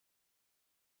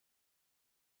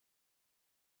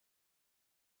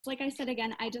like I said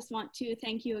again, I just want to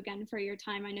thank you again for your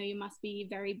time. I know you must be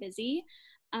very busy.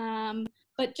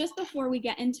 But just before we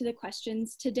get into the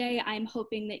questions today, I'm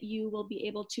hoping that you will be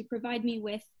able to provide me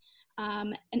with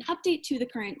an update to the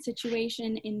current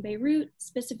situation in Beirut,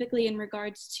 specifically in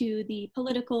regards to the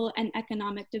political and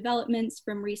economic developments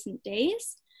from recent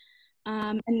days.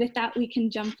 And with that, we can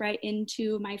jump right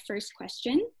into my first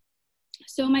question.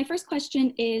 So my first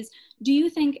question is, do you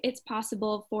think it's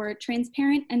possible for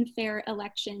transparent and fair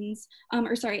elections,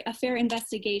 a fair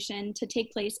investigation to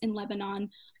take place in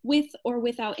Lebanon with or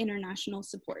without international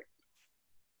support?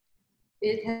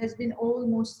 It has been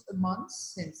almost a month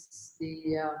since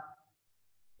the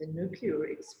nuclear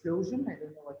explosion, I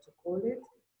don't know what to call it,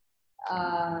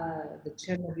 the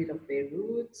Chernobyl of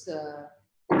Beirut, the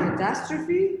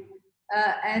catastrophe.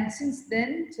 And since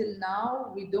then till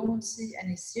now, we don't see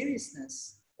any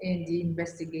seriousness in the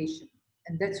investigation.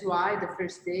 And that's why the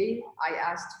first day I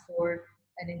asked for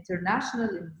an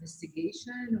international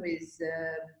investigation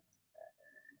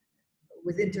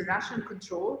with international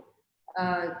control.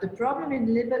 The problem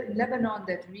in Lebanon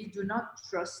that we do not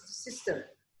trust the system.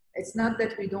 It's not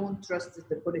that we don't trust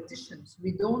the politicians.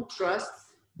 We don't trust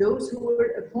those who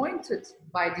were appointed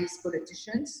by these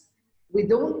politicians. We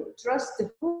don't trust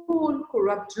the whole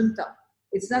corrupt junta.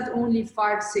 It's not only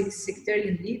 5, 6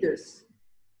 sectarian leaders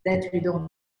that we don't.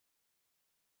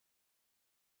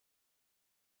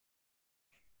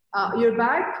 You're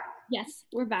back? Yes,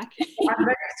 we're back. I'm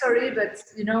very sorry, but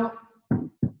you know,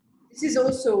 this is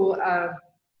also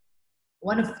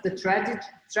one of the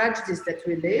tragedies that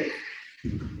we live.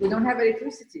 We don't have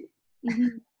electricity.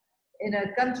 Mm-hmm. In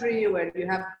a country where you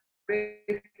have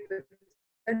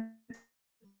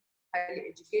highly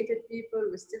educated people,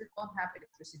 we still don't have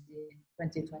electricity in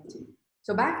 2020.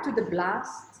 So back to the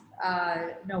blast,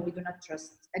 no, we do not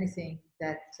trust anything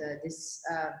that this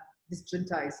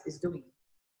junta is doing.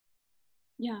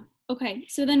 Yeah, okay.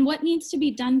 So then what needs to be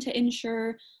done to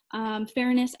ensure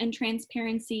fairness and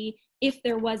transparency if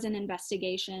there was an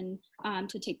investigation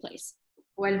to take place?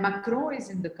 Well, Macron is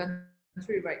in the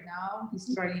country right now.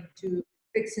 He's trying to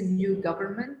fix a new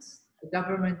government, a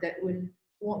government that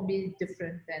won't be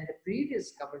different than the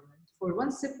previous government for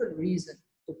one simple reason.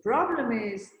 The problem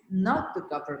is not the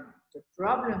government. The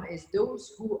problem is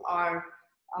those who are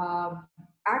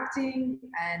acting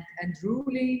and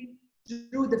ruling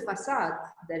through the facade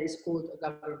that is called a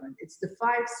government. It's the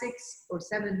 5, 6, or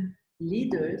 7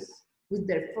 leaders with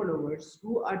their followers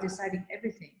who are deciding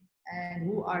everything and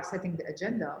who are setting the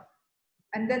agenda.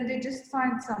 And then they just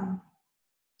find some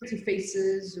pretty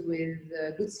faces with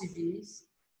good CVs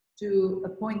to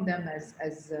appoint them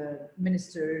as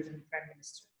ministers and prime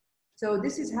minister. So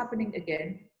this is happening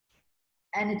again,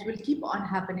 and it will keep on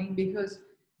happening because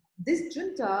this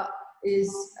junta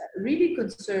is really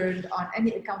concerned on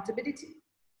any accountability.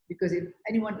 Because if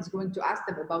anyone is going to ask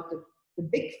them about the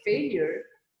big failure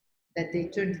that they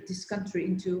turned this country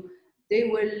into, they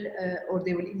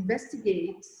will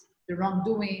investigate the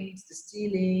wrongdoings, the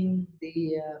stealing,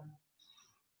 the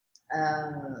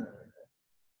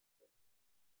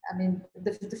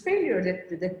failure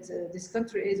that this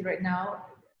country is right now.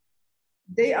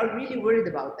 They are really worried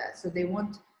about that. So they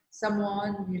want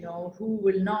someone, you know, who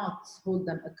will not hold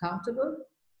them accountable,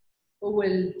 who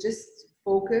will just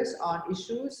focus on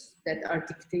issues that are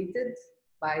dictated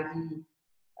by the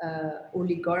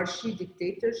oligarchy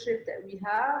dictatorship that we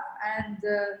have, and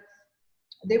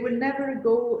they will never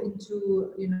go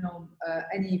into, you know,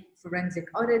 any forensic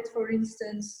audit, for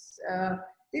instance.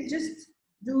 They just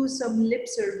do some lip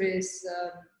service,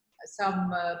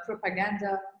 some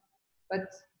propaganda, but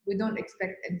we don't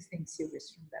expect anything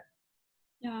serious from them.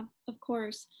 Yeah, of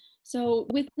course. So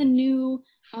with the new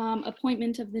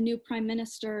appointment of the new prime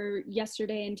minister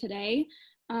yesterday and today,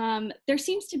 there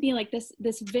seems to be like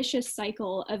this vicious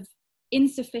cycle of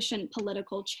insufficient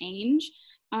political change,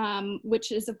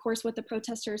 which is of course what the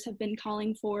protesters have been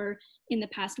calling for in the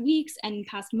past weeks and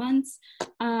past months.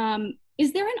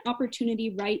 Is there an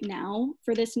opportunity right now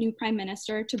for this new prime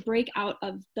minister to break out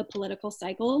of the political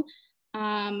cycle?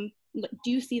 Do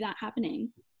you see that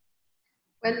happening?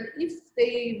 Well, if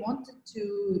they wanted to,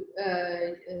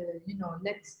 you know,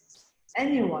 let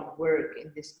anyone work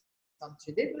in this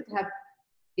country, they would have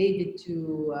gave it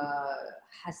to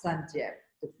Hassan Diab,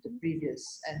 the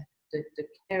previous and the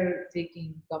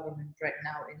caretaking government right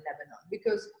now in Lebanon,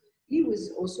 because he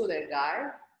was also their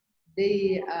guy.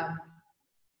 They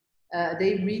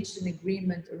reached an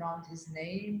agreement around his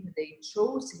name. They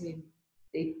chose him.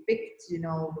 They picked, you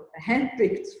know,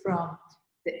 handpicked from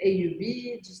the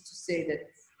AUB just to say that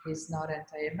he's not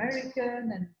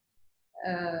anti-American, and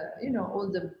you know, all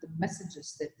the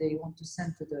messages that they want to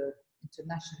send to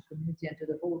international community and to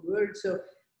the whole world. So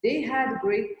they had a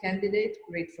great candidate,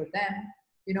 great for them,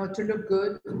 you know, to look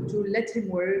good, to let him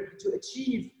work, to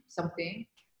achieve something.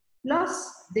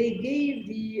 Plus, they gave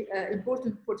the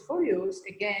important portfolios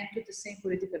again to the same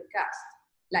political caste.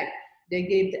 Like they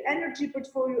gave the energy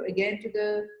portfolio again to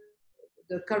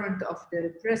the current of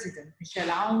the president, Michel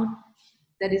Aoun,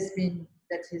 that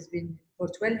has been for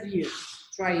 12 years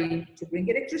trying to bring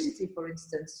electricity, for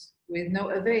instance, with no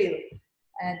avail,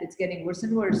 and it's getting worse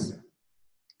and worse.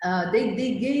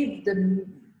 They gave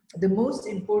the most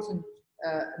important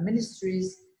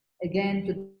ministries again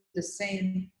to the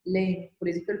same lame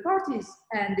political parties,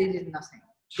 and they did nothing.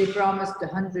 They promised the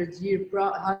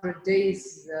 100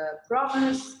 days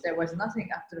promise. There was nothing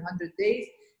after 100 days,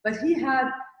 but he had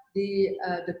the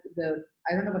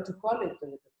I don't know what to call it,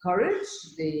 the courage,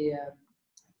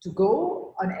 to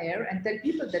go on air and tell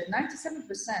people that 97%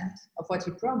 of what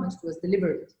he promised was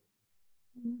delivered.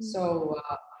 Mm-hmm. So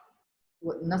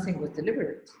nothing was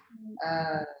delivered.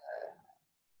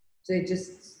 They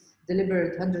just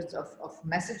delivered hundreds of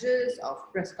messages,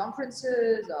 of press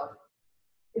conferences, of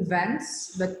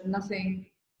events, but nothing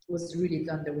was really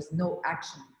done. There was no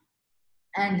action.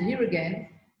 And here again,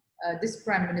 this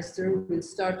prime minister will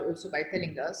start also by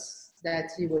telling us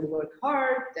that he will work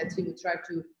hard, that he will try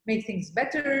to make things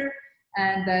better,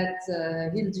 and that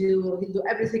he'll do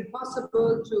everything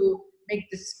possible to make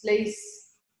this place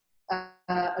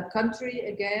a country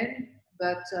again.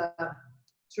 But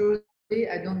truly,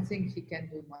 I don't think he can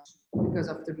do much because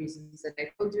of the reasons that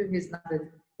I told you. He's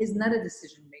not a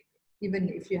decision maker. Even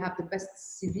if you have the best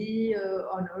CV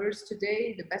on earth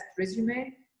today, the best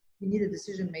resume, you need a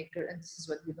decision maker, and this is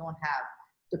what we don't have.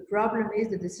 The problem is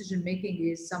the decision making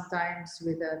is sometimes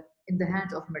in the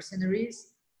hands of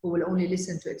mercenaries who will only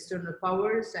listen to external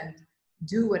powers and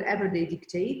do whatever they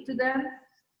dictate to them.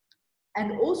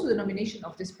 And also the nomination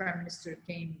of this prime minister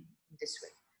came this way.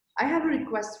 I have a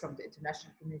request from the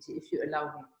international community, if you allow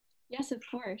me. Yes, of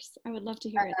course. I would love to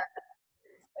hear it.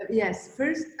 Yes,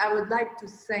 first I would like to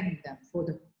thank them for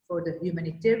the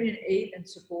humanitarian aid and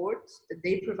support that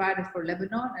they provided for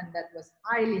Lebanon, and that was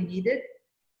highly needed.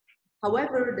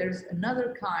 However, there's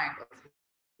another kind of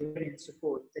humanitarian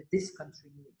support that this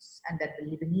country needs, and that the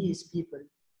Lebanese people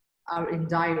are in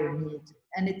dire need.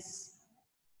 And it's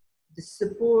the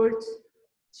support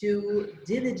to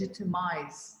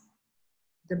delegitimize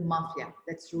the mafia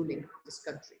that's ruling this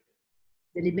country.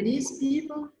 The Lebanese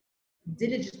people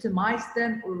delegitimized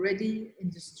them already in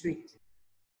the street.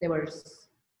 There were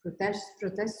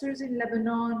protesters in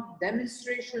Lebanon,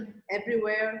 demonstration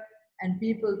everywhere, and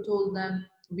people told them,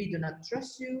 we do not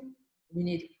trust you, we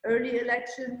need early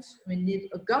elections, we need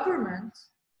a government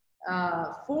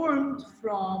formed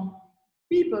from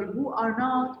people who are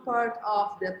not part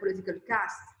of the political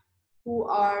caste, who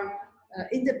are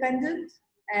independent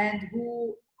and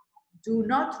who do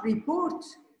not report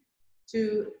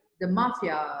to the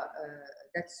mafia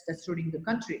that's ruling the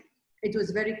country. It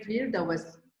was very clear that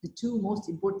was the two most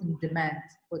important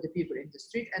demands for the people in the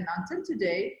street, and until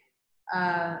today,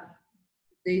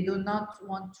 they do not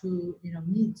want to,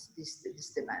 meet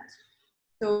this demand.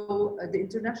 So the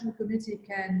international community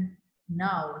can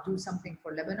now do something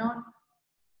for Lebanon,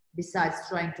 besides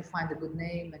trying to find a good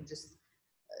name and just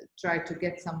try to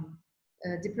get some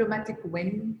diplomatic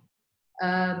win.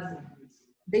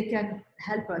 They can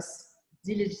help us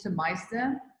delegitimize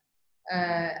them.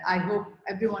 I hope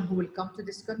everyone who will come to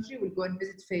this country will go and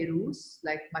visit Beirut,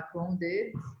 like Macron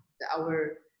did,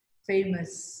 our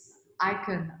famous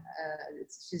icon.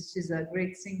 She's a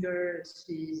great singer.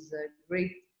 She's a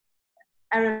great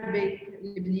Arabic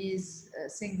Lebanese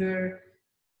singer,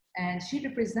 and she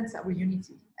represents our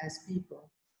unity as people.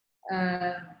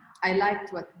 I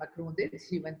liked what Macron did.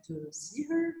 He went to see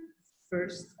her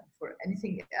first for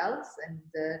anything else, and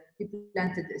he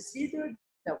planted a cedar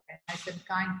that was nice and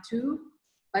kind too.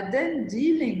 But then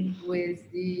dealing with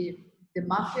the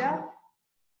mafia,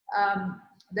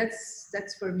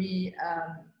 that's for me,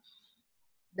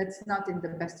 that's not in the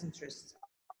best interest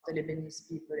of the Lebanese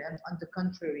people. And on the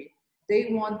contrary, they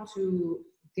want to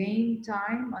gain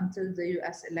time until the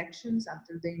US elections,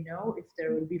 until they know if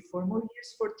there will be 4 more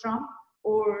years for Trump,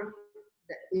 or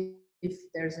if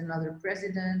there's another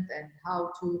president, and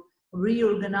how to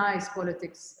reorganize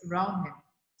politics around him.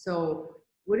 So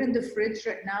we're in the fridge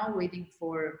right now waiting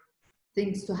for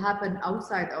things to happen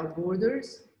outside our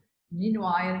borders.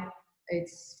 Meanwhile,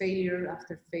 it's failure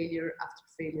after failure after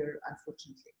failure,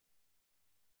 unfortunately.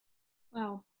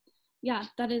 Wow. Yeah,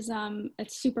 that is,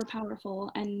 it's super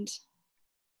powerful. And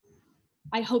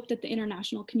I hope that the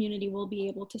international community will be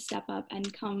able to step up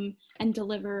and come and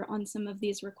deliver on some of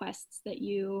these requests that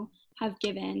you have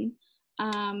given.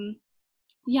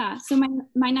 Yeah, so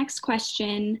my next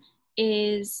question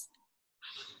is,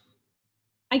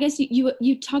 I guess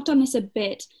you talked on this a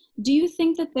bit. Do you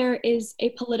think that there is a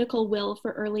political will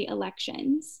for early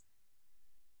elections?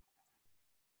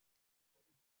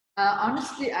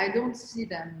 Honestly, I don't see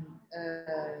them,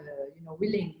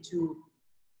 willing to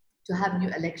have new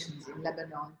elections in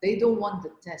Lebanon. They don't want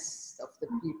the test of the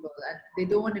people, and they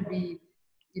don't want to be,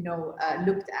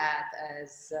 looked at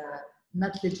as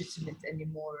not legitimate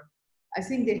anymore. I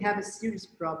think they have a serious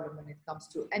problem when it comes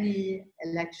to any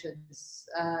elections,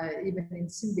 even in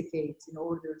syndicates, in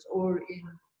orders, or in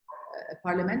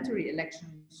parliamentary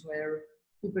elections where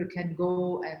people can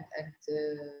go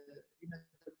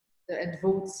and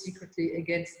vote secretly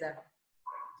against them.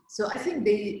 So I think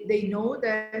they know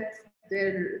that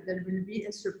there will be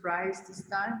a surprise this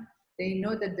time. They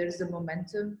know that there's a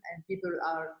momentum and people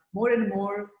are more and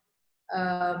more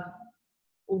um,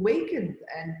 awakened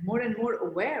and more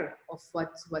aware of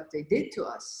what they did to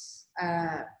us.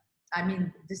 I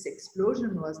mean, this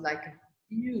explosion was like a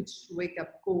huge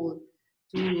wake-up call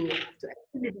to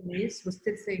every Lebanese who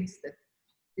still thinks that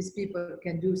these people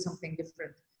can do something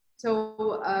different.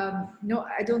 So no,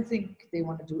 I don't think they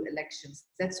want to do elections.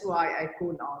 That's why I call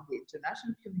on the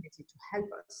international community to help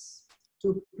us,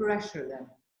 to pressure them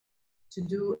to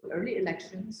do early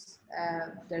elections.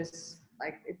 There's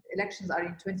like elections are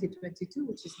in 2022,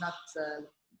 which is not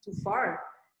too far.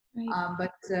 Right.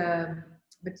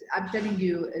 But I'm telling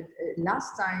you,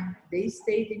 last time they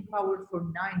stayed in power for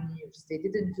 9 years. They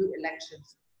didn't do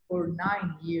elections for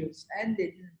 9 years, and they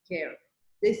didn't care.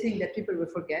 They think that people will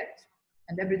forget,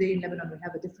 and every day in Lebanon we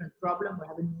have a different problem. We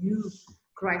have a new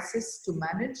crisis to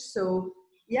manage. So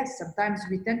yes, sometimes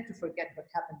we tend to forget what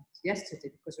happened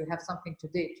yesterday because we have something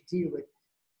today to deal with,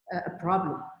 a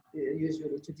problem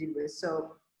usually to deal with.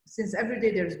 So since every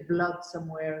day there's blood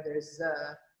somewhere, there's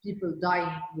people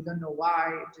dying, we don't know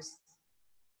why, just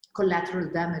collateral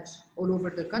damage all over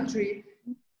the country.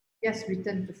 Yes, we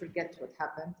tend to forget what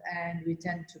happened and we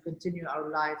tend to continue our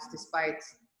lives despite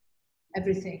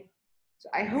everything. So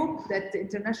I hope that the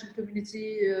international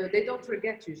community, they don't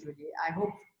forget usually. I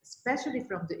hope, especially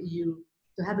from the EU,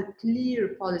 to have a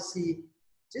clear policy,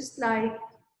 just like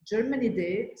Germany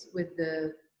did with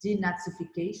the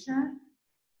denazification,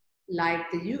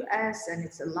 like the US and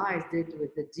its allies did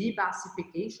with the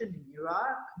de-Ba'athification in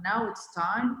Iraq. Now it's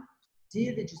time to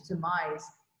delegitimize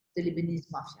the Lebanese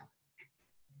mafia.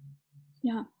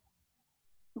 Yeah.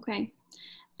 Okay.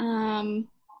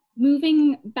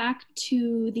 Moving back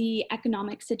to the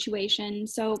economic situation.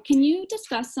 So can you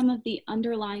discuss some of the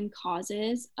underlying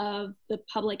causes of the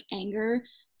public anger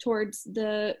towards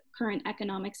the current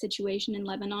economic situation in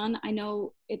Lebanon? I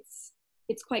know it's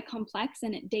quite complex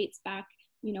and it dates back,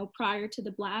 prior to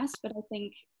the blast, but I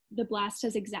think the blast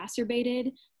has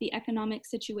exacerbated the economic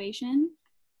situation.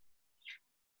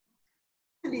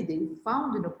 Actually, they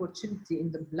found an opportunity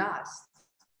in the blast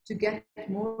to get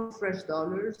more fresh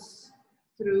dollars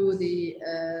through the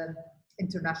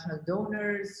international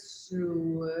donors,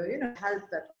 through help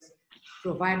that was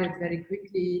provided very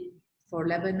quickly for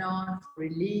Lebanon, for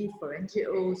relief, for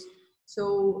NGOs.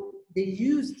 So they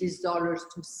used these dollars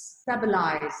to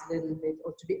stabilize a little bit,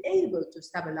 or to be able to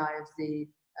stabilize the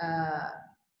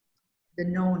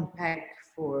known peg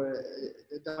for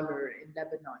the dollar in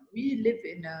Lebanon. We live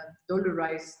in a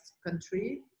dollarized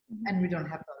country and we don't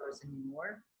have dollars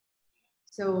anymore.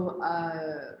 So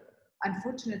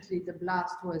unfortunately, the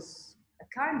blast was a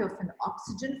kind of an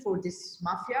oxygen for this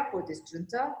mafia, for this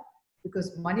junta,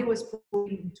 because money was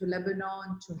pouring into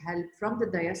Lebanon to help from the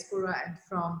diaspora and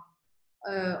from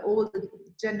all the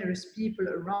generous people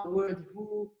around the world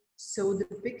who saw the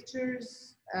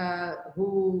pictures,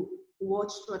 who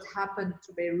watched what happened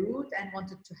to Beirut and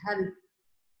wanted to help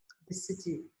the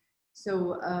city.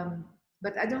 So,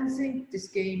 but I don't think this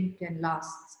game can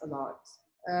last a lot.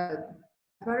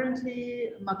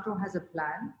 Apparently, Macron has a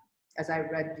plan, as I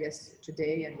read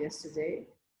today and yesterday,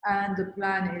 and the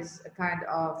plan is a kind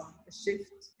of a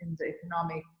shift in the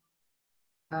economic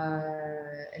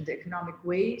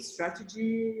way,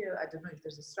 strategy. I don't know if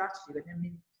there's a strategy, but I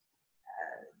mean,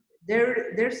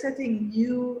 they're setting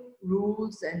new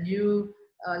rules and new,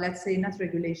 let's say, not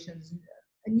regulations,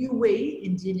 a new way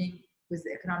in dealing with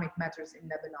the economic matters in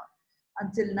Lebanon.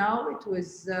 Until now, it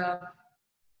was a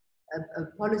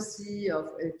policy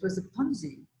of, it was a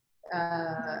Ponzi.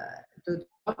 The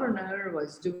governor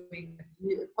was doing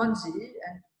Ponzi,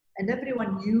 and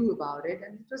everyone knew about it,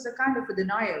 and it was a kind of a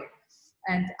denial.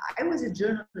 And I was a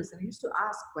journalist, and I used to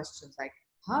ask questions like,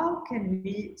 how can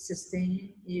we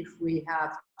sustain if we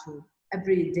have to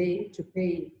every day to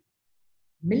pay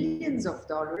millions of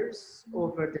dollars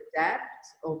over the debt,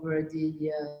 over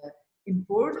the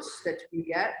imports that we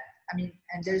get. I mean,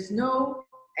 and there's no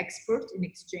export in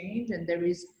exchange, and there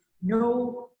is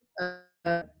no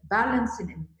balance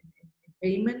in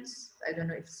payments. I don't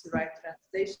know if it's the right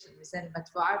translation.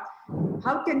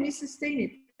 How can we sustain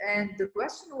it? And the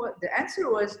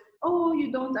answer was, oh,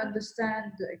 you don't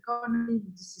understand the economy.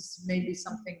 This is maybe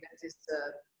something that is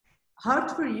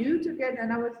hard for you to get.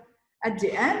 And I was, at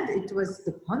the end, it was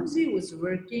the Ponzi was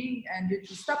working, and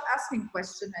you stop asking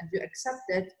questions and you accept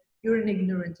that you're an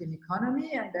ignorant in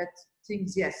economy and that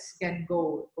things, yes, can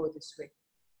go this way.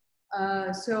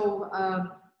 So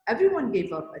everyone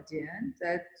gave up at the end.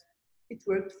 That it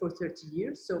worked for 30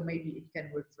 years, so maybe it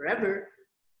can work forever.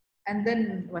 And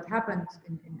then what happened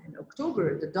in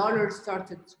October, the dollar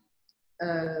started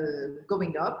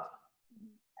going up.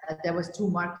 There was 2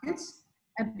 markets,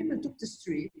 and people took the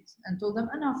street and told them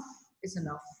enough is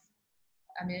enough.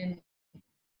 I mean, it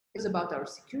was about our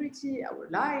security, our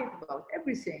life, about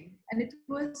everything. And it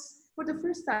was, for the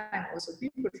first time, also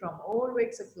people from all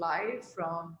walks of life,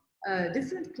 from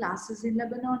different classes in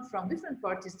Lebanon, from different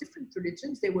parties, different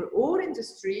religions. They were all in the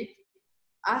street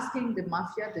asking the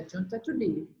mafia, the junta, to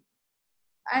leave.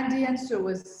 And the answer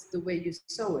was the way you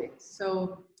saw it.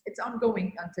 So it's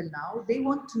ongoing until now. They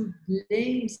want to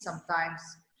blame sometimes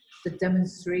the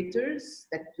demonstrators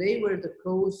that they were the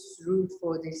cause root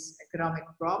for this economic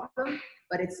problem,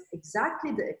 but it's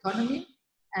exactly the economy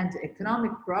and the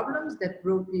economic problems that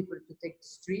brought people to take the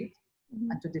street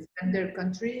and to defend their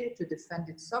country, to defend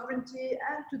its sovereignty,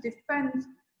 and to defend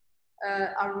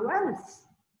our wealth.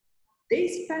 They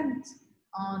spent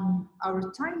on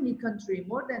our tiny country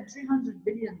more than $300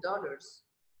 billion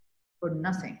for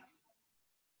nothing.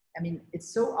 I mean,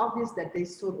 it's so obvious that they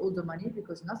stole all the money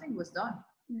because nothing was done.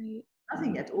 Right.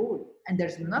 Nothing at all. And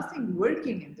there's nothing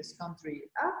working in this country,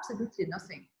 absolutely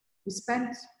nothing. We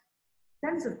spent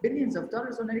tens of billions of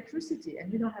dollars on electricity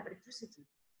and we don't have electricity.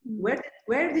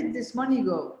 Where did this money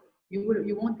go?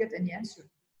 You won't get any answer.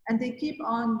 And they keep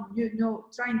on,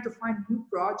 trying to find new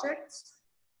projects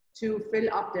to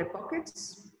fill up their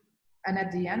pockets. And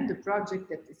at the end, the project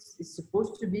that is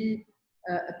supposed to be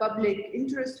a public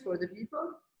interest for the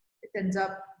people, it ends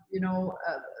up,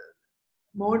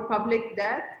 more public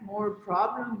debt, more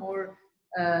problem, more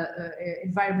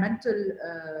environmental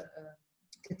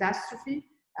catastrophe.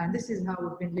 And this is how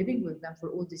we've been living with them for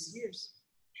all these years.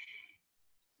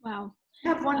 Wow. They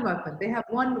have one weapon. They have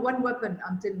one weapon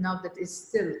until now that is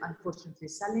still, unfortunately,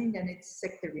 selling, and it's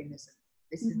sectarianism.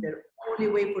 This is their only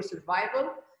way for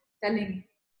survival, telling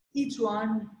each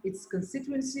one its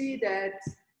constituency that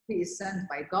he is sent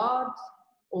by God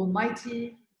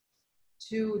Almighty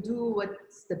to do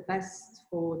what's the best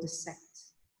for the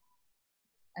sect.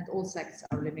 And all sects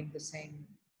are living the same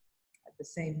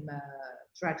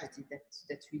tragedy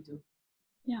that we do.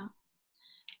 Yeah.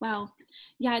 Wow.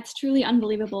 Yeah, it's truly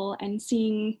unbelievable. And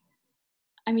seeing,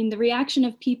 I mean, the reaction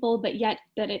of people, but yet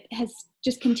that it has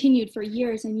just continued for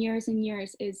years and years and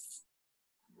years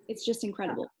it's just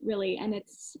incredible, really. And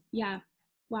it's, yeah,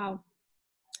 wow.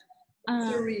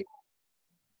 Surreal.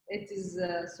 It is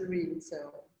surreal.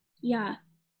 So yeah.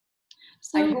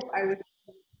 So I hope I will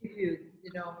give you,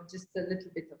 just a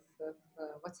little bit of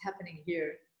what's happening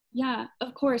here. Yeah,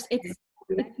 of course. It's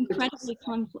incredibly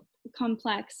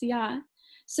complex. Yeah.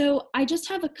 So I just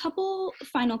have a couple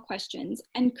final questions,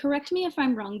 and correct me if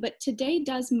I'm wrong, but today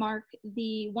does mark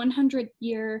the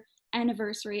 100-year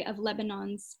anniversary of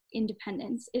Lebanon's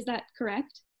independence. Is that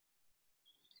correct?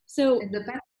 So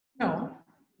independence, no,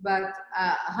 but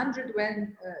 100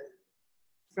 when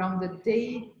from the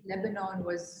day Lebanon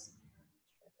was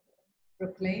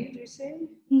proclaimed, you say,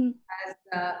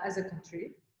 as a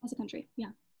country. As a country,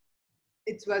 yeah.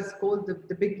 It was called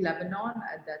the Big Lebanon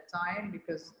at that time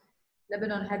because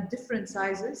Lebanon had different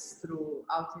sizes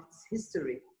throughout its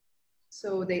history.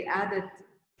 So they added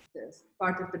this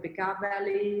part of the Bekaa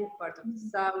Valley, part of the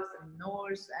south and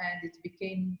north, and it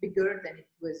became bigger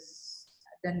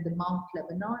than the Mount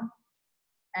Lebanon.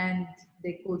 And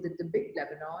they called it the Big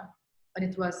Lebanon. And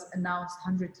it was announced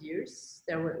 100 years.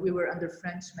 We were under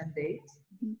French mandate,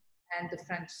 and the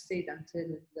French stayed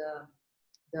until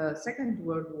the Second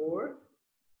World War.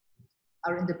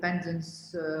 Our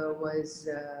independence was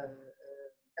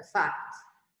a fact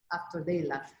after they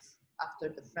left,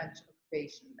 after the French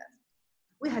occupation left.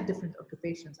 We had different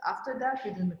occupations after that.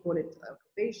 We didn't call it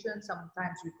occupation.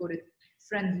 Sometimes we call it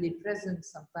friendly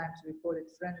presence. Sometimes we call it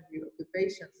friendly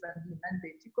occupation, friendly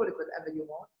mandate. You call it whatever you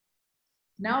want.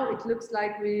 Now it looks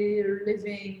like we're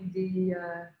living the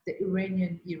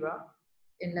Iranian era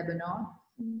in Lebanon.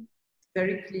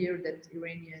 Very clear that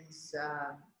Iranians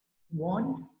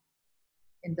won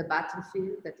in the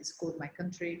battlefield that is called my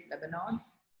country, Lebanon.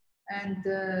 And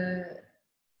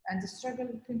the struggle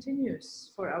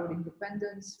continues for our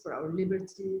independence, for our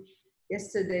liberty.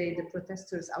 Yesterday, the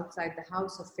protesters outside the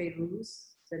house of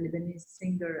Fayrouz, the Lebanese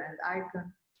singer and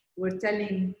icon, were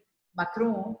telling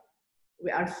Macron, we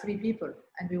are free people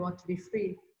and we want to be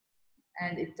free.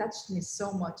 And it touched me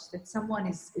so much that someone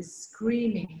is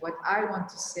screaming what I want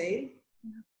to say,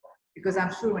 because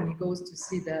I'm sure when he goes to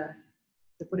see the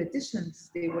politicians,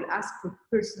 they will ask for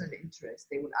personal interest.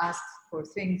 They will ask for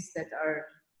things that are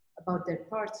about their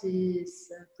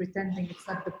parties, pretending it's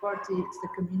not the party, it's the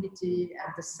community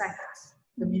and the sect,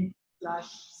 community slash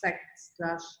sect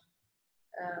slash,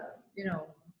 you know,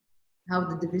 how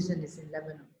the division is in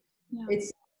Lebanon. Yeah.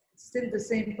 It's still the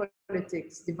same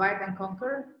politics, divide and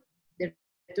conquer. They're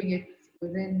doing it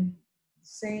within the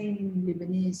same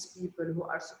Lebanese people who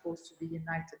are supposed to be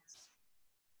united.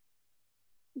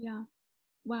 Yeah.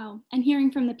 Wow. And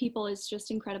hearing from the people is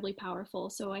just incredibly powerful.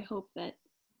 So I hope that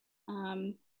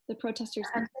the protesters...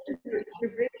 Can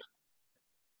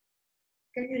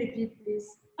you repeat, please?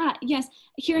 Yes.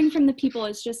 Hearing from the people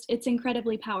is just, it's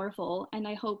incredibly powerful. And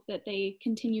I hope that they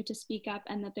continue to speak up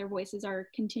and that their voices are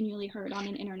continually heard on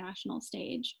an international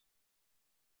stage.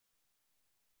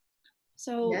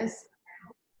 So yes,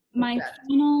 my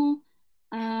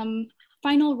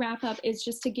final wrap up is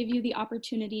just to give you the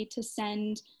opportunity to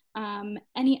send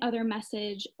any other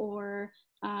message or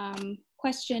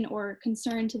question or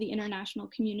concern to the international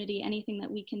community, anything that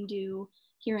we can do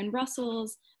here in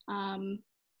Brussels.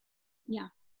 Yeah.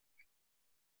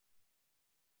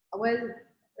 Well,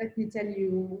 let me tell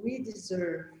you, we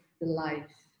deserve the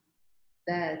life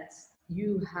that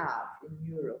you have in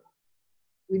Europe.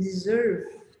 We deserve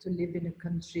to live in a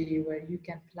country where you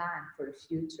can plan for a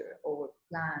future, or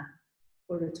plan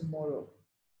for a tomorrow,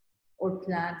 or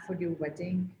plan for your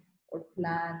wedding, or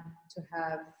plan to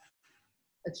have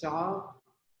a job.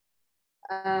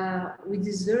 We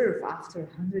deserve, after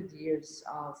 100 years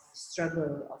of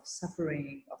struggle, of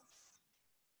suffering, of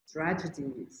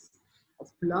tragedies, of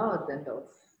blood, and of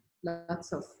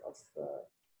lots of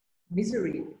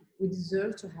misery, we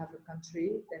deserve to have a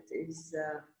country that is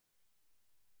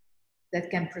that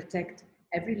can protect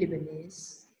every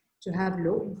Lebanese, to have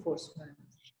law enforcement.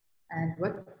 And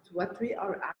what we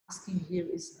are asking here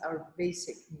is our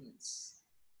basic needs.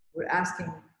 We're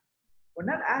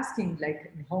not asking,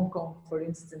 like in Hong Kong, for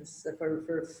instance,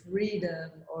 for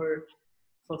freedom or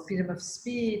for freedom of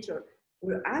speech, or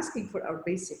we're asking for our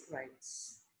basic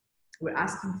rights. We're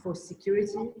asking for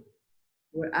security.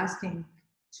 We're asking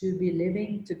to be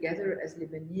living together as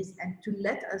Lebanese and to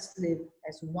let us live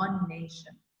as one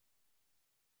nation.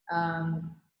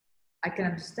 I can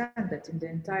understand that in the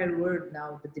entire world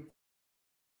now, the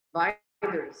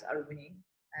dividers are winning,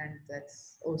 and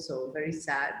that's also very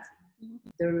sad.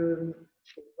 The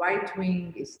right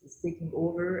wing is taking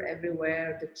over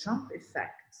everywhere. The Trump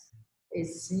effect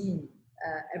is seen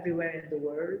everywhere in the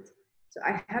world. So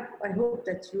I hope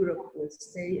that Europe will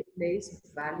stay a place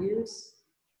of values,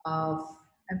 of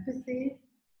empathy,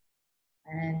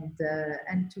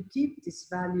 and to keep these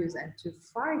values and to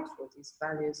fight for these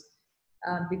values.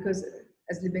 Because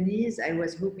as Lebanese, I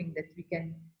was hoping that we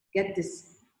can get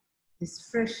this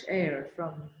fresh air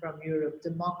from Europe,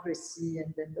 democracy,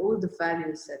 and then all the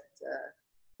values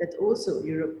that also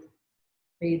Europe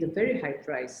paid a very high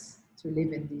price to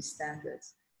live in these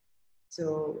standards.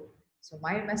 So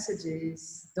my message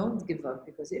is, don't give up,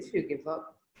 because if you give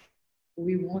up,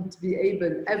 we won't be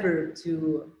able ever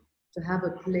to have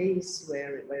a place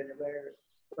where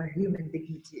human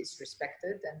dignity is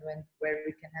respected, and where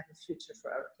we can have a future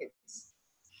for our kids.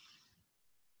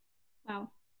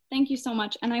 Wow. Thank you so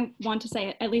much. And I want to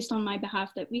say, at least on my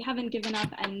behalf, that we haven't given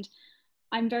up, and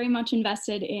I'm very much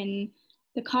invested in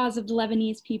the cause of the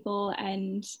Lebanese people.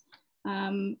 And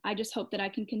I just hope that I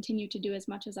can continue to do as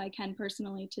much as I can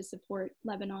personally to support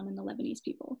Lebanon and the Lebanese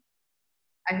people.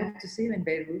 I hope to see you in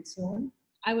Beirut soon.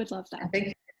 I would love that. And thank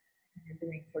you for what you're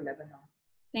doing for Lebanon.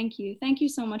 Thank you. Thank you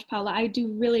so much, Paula. I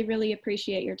do really, really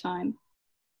appreciate your time.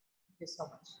 Thank you so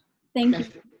much. Thank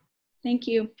you. Thank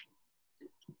you.